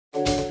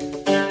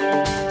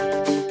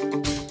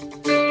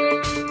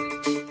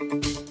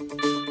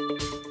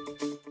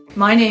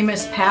My name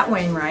is Pat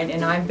Wainwright,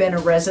 and I've been a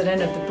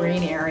resident of the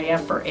Breen area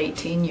for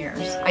 18 years.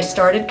 I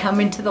started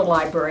coming to the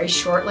library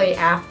shortly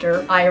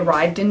after I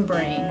arrived in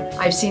Breen.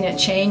 I've seen it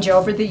change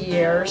over the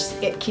years.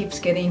 It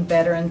keeps getting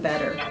better and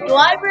better. The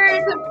library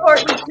is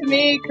important to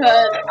me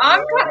because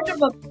I'm kind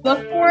of a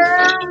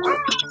bookworm,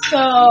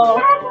 so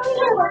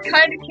I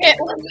kind of can't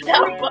live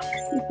without books.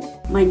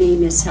 My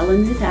name is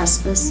Helen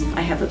Vidaspis.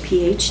 I have a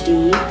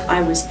PhD.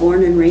 I was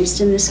born and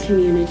raised in this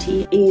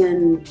community.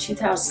 In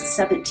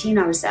 2017,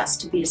 I was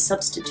asked to be a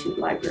substitute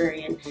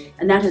librarian,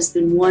 and that has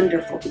been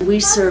wonderful. We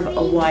serve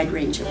a wide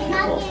range of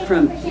people,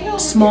 from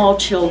small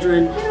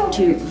children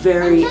to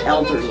very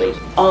elderly,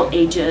 all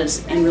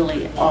ages and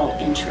really all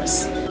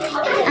interests.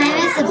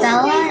 I'm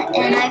Isabella,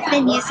 and I've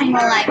been using the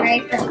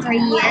library for 3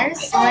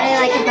 years. What I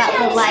like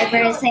about the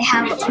library is they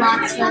have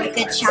lots of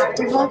good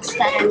chapter books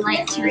that I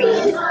like to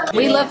read.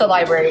 We love the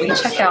library. We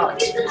check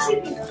out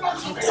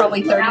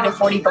probably 30 to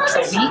 40 books a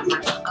week.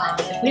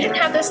 If we didn't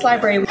have this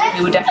library,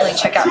 we would definitely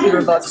check out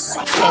fewer books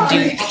and do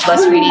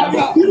less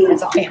reading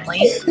as a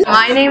family.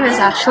 My name is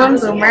Ashlyn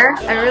Boomer.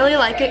 I really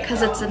like it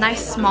because it's a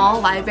nice small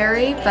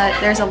library, but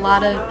there's a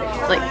lot of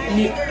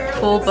neat,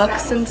 cool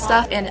books and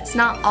stuff, and it's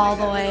not all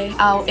the way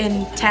out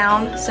in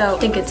town, so I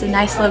think it's a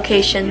nice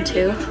location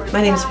too.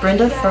 My name is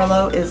Brenda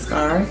Furlow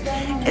Isgar,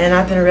 and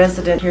I've been a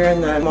resident here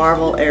in the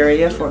Marble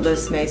area, Fort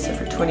Lewis Mesa,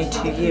 for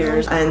 22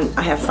 years. And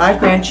I have 5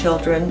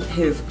 grandchildren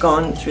who've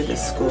gone through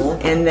this school,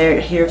 and they're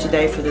here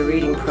today for the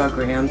reading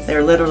program.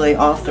 They're literally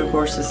off their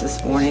horses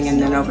this morning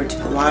and then over to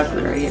the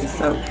library, and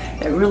so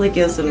it really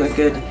gives them a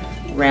good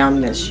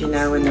roundness, you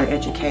know, in their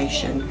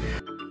education.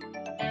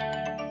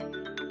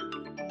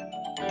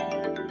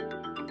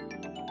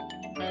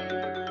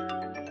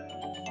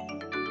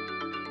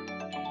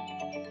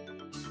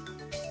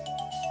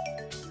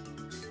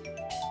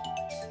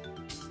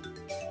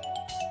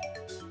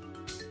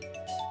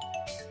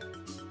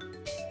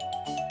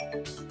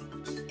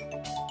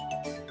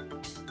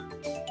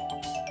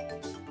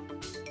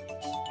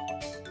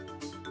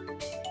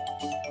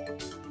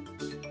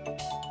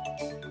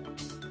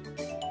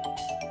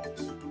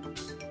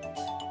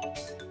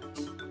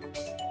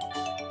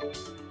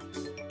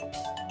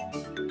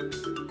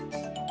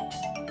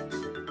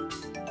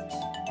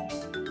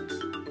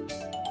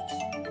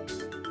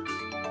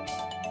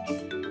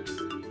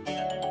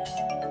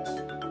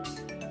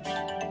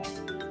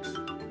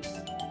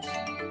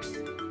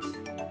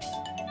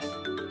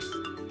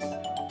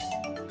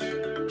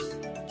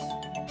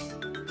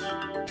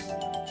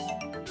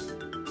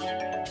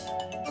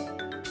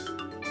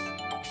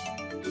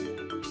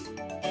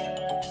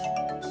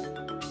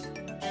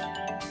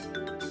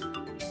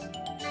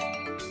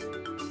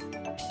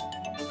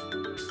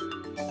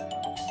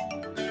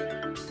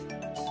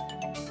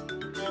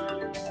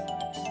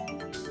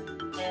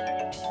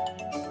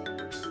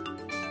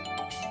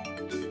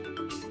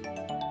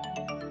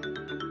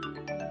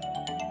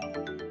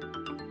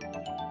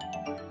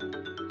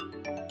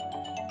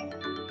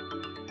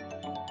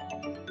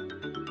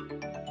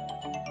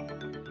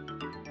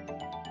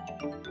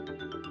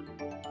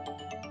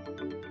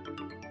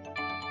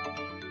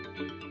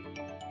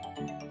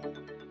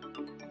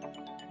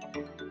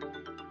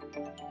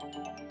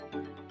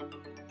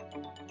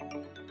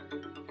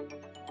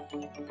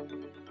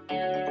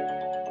 Yeah.